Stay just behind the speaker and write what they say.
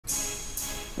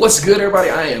What's good,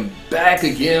 everybody? I am back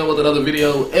again with another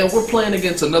video, and we're playing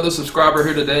against another subscriber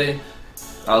here today.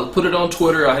 I put it on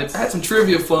Twitter. I had some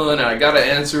trivia fun, and I got an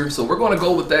answer, so we're going to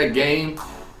go with that game.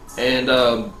 And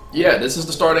yeah, this is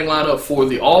the starting lineup for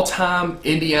the all-time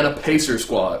Indiana Pacers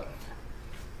squad.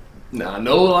 Now, I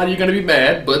know a lot of you are going to be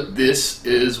mad, but this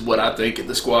is what I think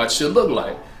the squad should look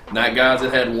like. Not guys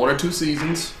that had 1 or 2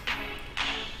 seasons,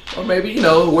 or maybe, you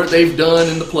know, what they've done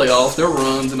in the playoffs, their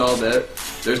runs and all that.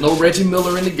 There's no Reggie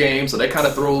Miller in the game, so that kind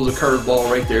of throws a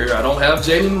curveball right there. I don't have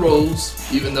Jalen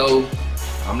Rose, even though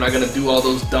I'm not going to do all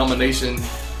those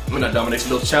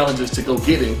those challenges to go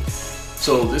get him.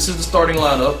 So this is the starting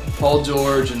lineup: Paul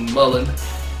George and Mullen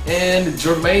and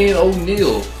Jermaine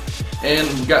O'Neal. And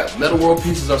we got Metal World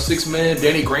Pieces, our 6th man.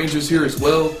 Danny Granger's here as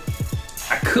well.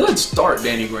 I could start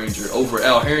Danny Granger over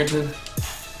Al Harrington.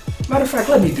 Matter of fact,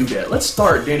 let me do that. Let's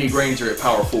start Danny Granger at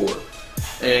power forward.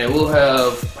 And we'll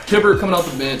have Hibbert coming off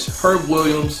the bench, Herb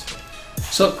Williams,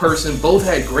 Chuck Person. Both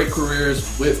had great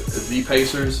careers with the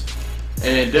Pacers.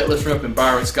 And Detlef Schrempf and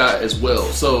Byron Scott as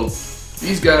well. So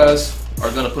these guys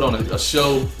are going to put on a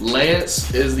show.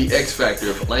 Lance is the X factor.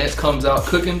 If Lance comes out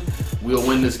cooking, we'll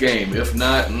win this game. If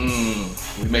not,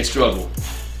 we may struggle.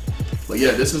 But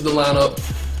yeah, this is the lineup.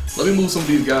 Let me move some of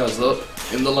these guys up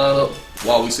in the lineup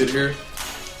while we sit here,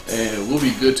 and we'll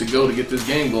be good to go to get this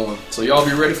game going. So y'all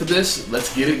be ready for this?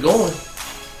 Let's get it going.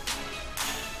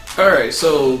 Alright,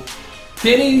 so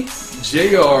Penny,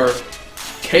 JR,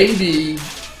 KD,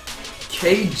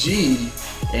 KG,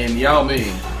 and Yao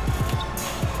Ming.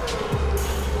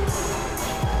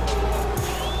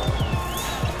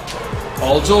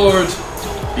 Paul George,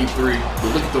 deep 3.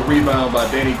 But look at the rebound by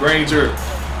Danny Granger.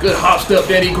 Good hop step,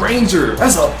 Danny Granger.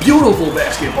 That's a beautiful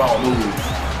basketball move.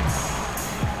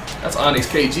 That's Onyx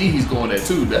KG he's going at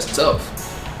too. That's tough.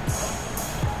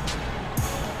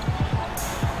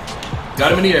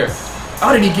 Got him in the air.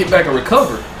 How did he get back and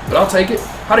recover? But I'll take it.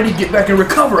 How did he get back and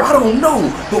recover? I don't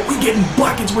know. But we getting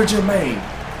buckets with Jermaine.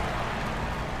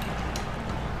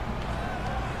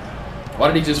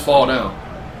 Why did he just fall down?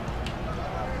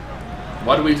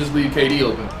 Why did we just leave KD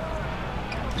open?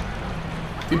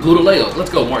 He blew the layup. Let's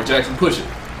go, Mark Jackson. Push it.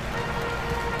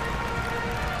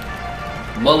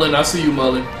 Mullen, I see you,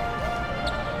 Mullen.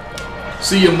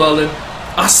 See you, Mullen.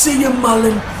 I see you,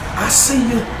 Mullen. I see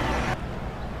you.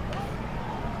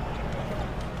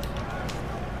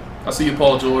 I see you,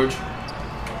 Paul George.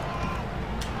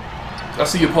 I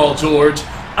see you, Paul George.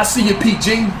 I see you,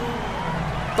 PG.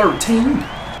 13.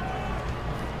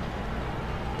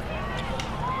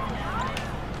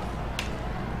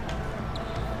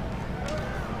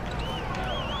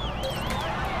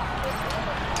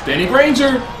 Danny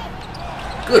Granger.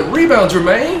 Good rebound,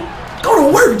 Jermaine. Go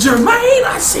to work, Jermaine.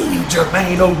 I see you,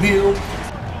 Jermaine O'Neal.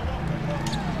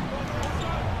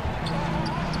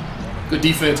 Good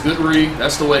defense, good read.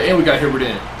 That's the way. And we got Hibbert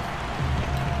in.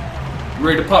 You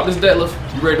ready to pop this, Detlef?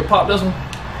 You ready to pop this one?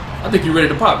 I think you're ready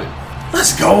to pop it.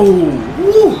 Let's go.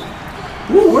 Woo.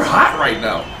 Woo, we're hot right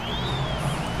now.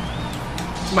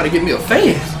 Somebody get me a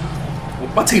fan.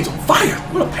 Well, my team's on fire.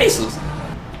 We're the Pacers.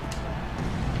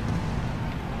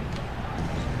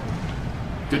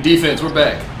 Good defense, we're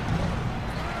back.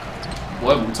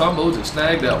 Boy, Mutombo just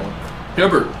snagged that one.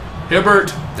 Hibbert,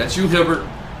 Hibbert, that's you, Hibbert.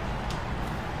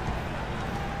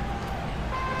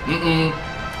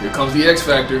 Here comes the X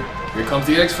factor. Here comes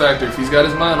the X factor. If he's got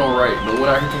his mind on right, no one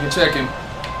out here can check him.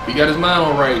 If he got his mind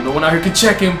on right, no one out here can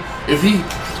check him. If he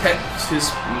has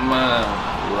his mind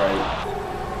right.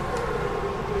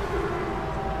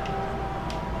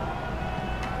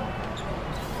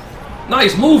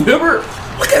 Nice move, Hibbert.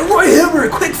 Look at Roy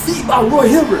Hibbert. Quick feet by Roy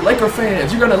Hibbert. Laker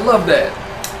fans, you're gonna love that.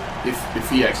 If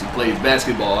he actually plays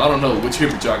basketball. I don't know which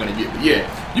Hibbert y'all gonna get, but yeah,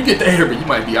 you get the Hibbert, you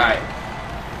might be alright.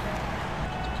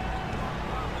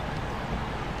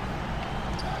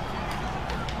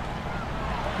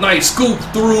 Nice scoop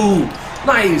through.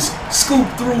 Nice scoop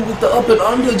through with the up and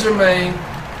under, Jermaine.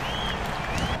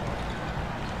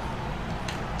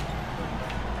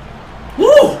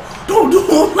 Woo! Don't do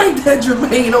him like that,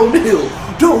 Jermaine O'Neal.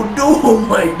 Don't do him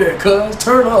like that, cuz.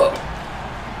 Turn up.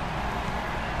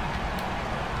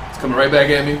 It's coming right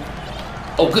back at me.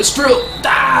 Oh, good strip.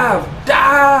 Dive.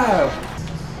 Dive.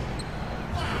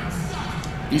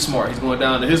 He's smart. He's going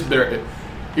down to his barrier.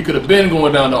 He could have been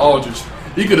going down to Aldridge.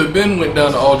 He could have been went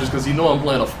down to Aldridge because he know I'm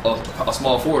playing a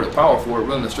small forward, a power forward,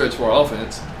 running the stretch for our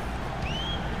offense.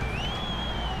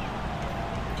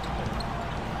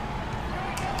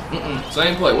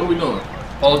 Same play. What are we doing?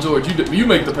 Paul George, you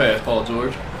make the pass, Paul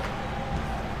George.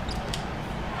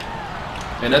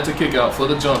 And that's a kick out for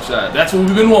the jump shot. That's what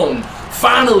we've been wanting.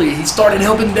 Finally, he started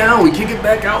helping down. We kick it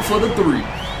back out for the 3.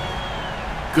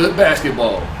 Good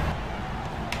basketball.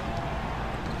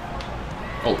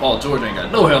 Oh, Paul George ain't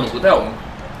got no handles with that one.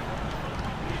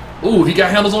 Ooh, he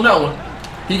got handles on that one.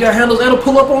 He got handles and a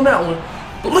pull-up on that one.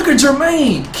 But look at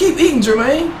Jermaine. Keep eating,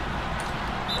 Jermaine.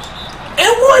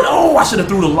 And one. Oh, I should have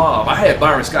threw the lob. I had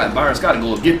Byron Scott, and Byron Scott to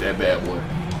go and get that bad boy.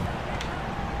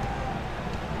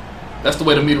 That's the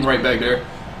way to meet him right back there.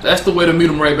 That's the way to meet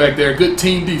him right back there. Good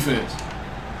team defense.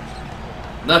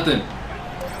 Nothing.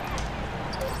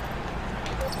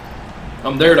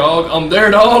 I'm there, dog. I'm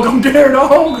there, dog. I'm there,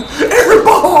 dog. Air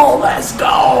ball. Let's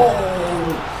go.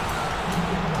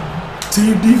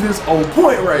 Team defense on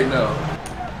point right now.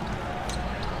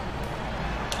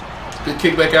 Good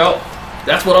kick back out.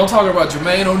 That's what I'm talking about.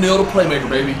 Jermaine O'Neal, the playmaker,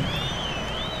 baby.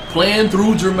 Playing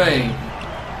through Jermaine.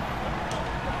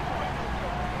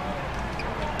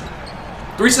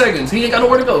 3 seconds. He ain't got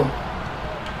nowhere to go.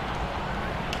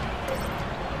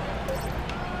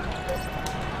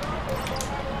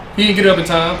 He didn't get up in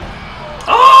time.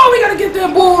 Oh, we gotta get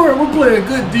that board. We're playing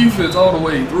good defense all the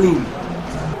way through.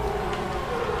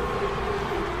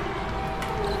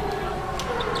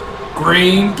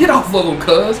 Green, get off of him,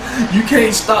 cuz. You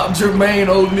can't stop Jermaine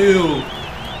O'Neal.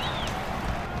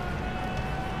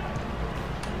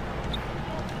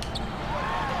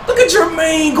 Look at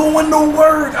Jermaine going to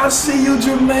work. I see you,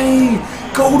 Jermaine.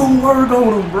 Go to work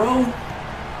on him, bro.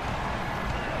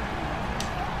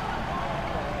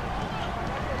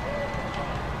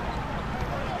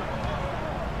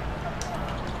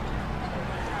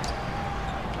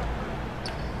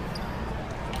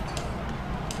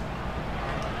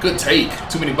 Good take.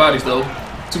 Too many bodies, though.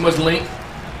 Too much length.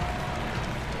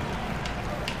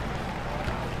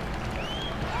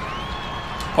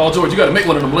 Paul George, you got to make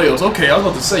one of them layups. Okay, I was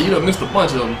about to say, you done missed a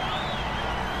bunch of them.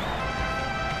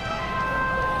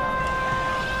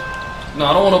 No,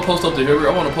 I don't want to post up to Hillary.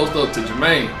 I want to post up to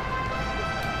Jermaine.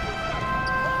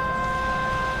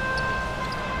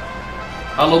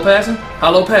 Hollow passing?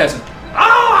 Hollow passing.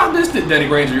 Oh, I missed it. Danny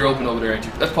Granger, you're open over there, ain't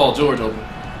you? That's Paul George open.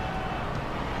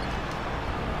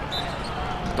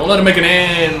 Don't let him make an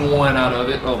and one out of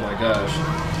it. Oh my gosh.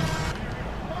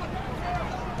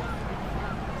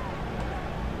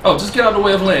 Oh, just get out of the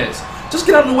way of Lance. Just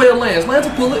get out of the way of Lance. Lance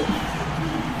will pull it.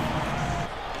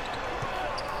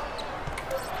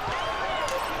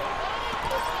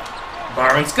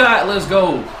 Byron Scott, let's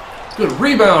go. Good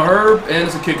rebound, Herb. And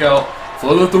it's a kick out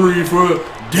for the three for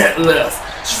Detlef.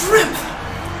 Shrimp.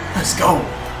 Let's go.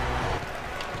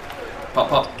 Pop,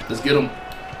 pop. Let's get him.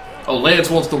 Oh, Lance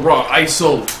wants the raw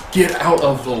ISO. Get out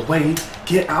of the way.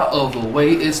 Get out of the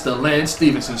way. It's the Lance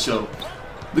Stevenson show.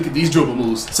 Look at these dribble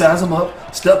moves. Size them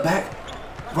up. Step back.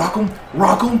 Rock them.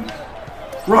 Rock them.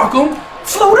 Rock them.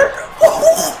 Floater.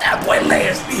 Ooh, that boy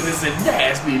Lance Stevenson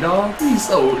nasty, dog. He's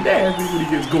so nasty when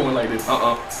he gets going like this.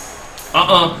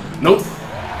 Nope.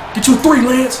 Get you a 3,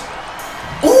 Lance.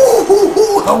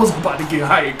 Ooh, I was about to get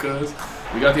hired, cuz.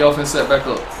 We got the offense set back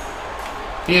up.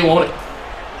 He ain't want it.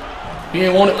 He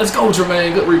ain't want it. Let's go,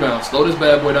 Jermaine. Good rebound. Slow this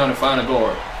bad boy down and find a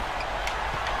guard.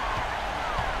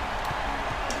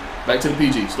 Back to the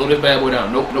PG. Slow this bad boy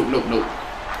down. Nope, nope, nope, nope.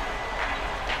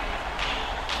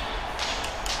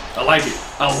 I like it.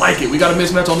 I like it. We got a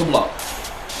mismatch on the block.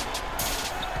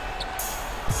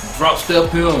 Drop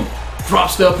step him. Drop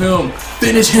step him.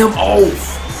 Finish him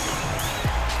off.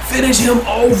 Finish him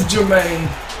off, Jermaine.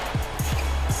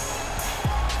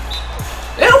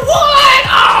 And what?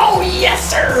 Oh, yes,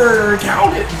 sir.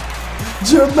 Count it.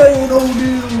 Jermaine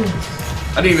O'Neal.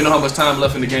 I didn't even know how much time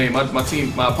left in the game. My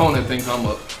opponent thinks I'm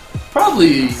up.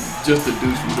 Probably just a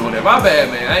douche for doing that. My bad,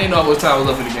 man. I didn't know how much time was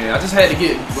left in the game. I just had to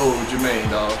go with Jermaine,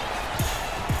 dog.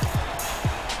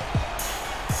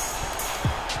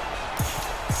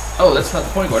 Oh, that's not the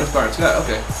point guard. That's Byron Scott.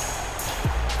 Okay.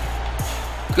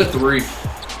 Good 3.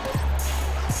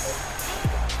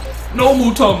 No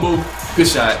Mutombo. Good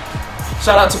shot.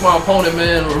 Shout out to my opponent,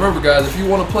 man. Remember, guys, if you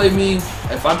want to play me,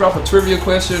 if I drop a trivia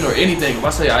question or anything, if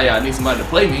I say, oh, yeah, I need somebody to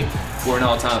play me for an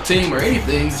all-time team or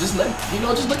anything, just look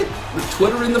at the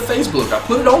Twitter and the Facebook. I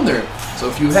put it on there. So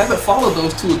if you haven't followed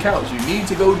those 2 accounts, you need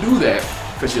to go do that,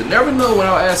 because you'll never know when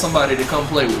I'll ask somebody to come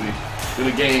play with me in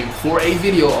a game for a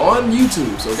video on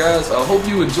YouTube. So, guys, I hope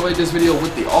you enjoyed this video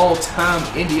with the all-time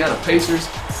Indiana Pacers.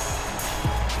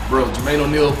 Bro, Jermaine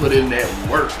O'Neal put in that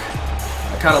work.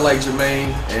 I kind of like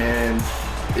Jermaine, and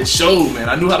it showed, man.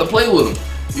 I knew how to play with him.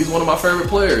 He's one of my favorite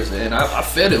players, and I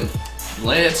fed him.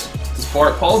 Lance, the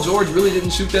spark. Paul George really didn't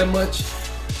shoot that much,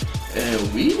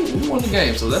 and we won the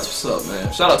game, so that's what's up,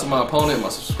 man. Shout out to my opponent, my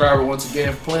subscriber, once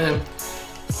again, for playing.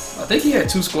 I think he had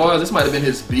 2 squads. This might have been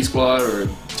his B squad or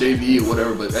JV or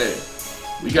whatever, but hey,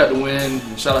 we got the win.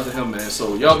 Shout out to him, man.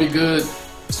 So y'all be good.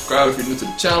 Subscribe if you're new to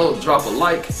the channel, drop a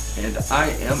like, and I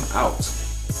am out.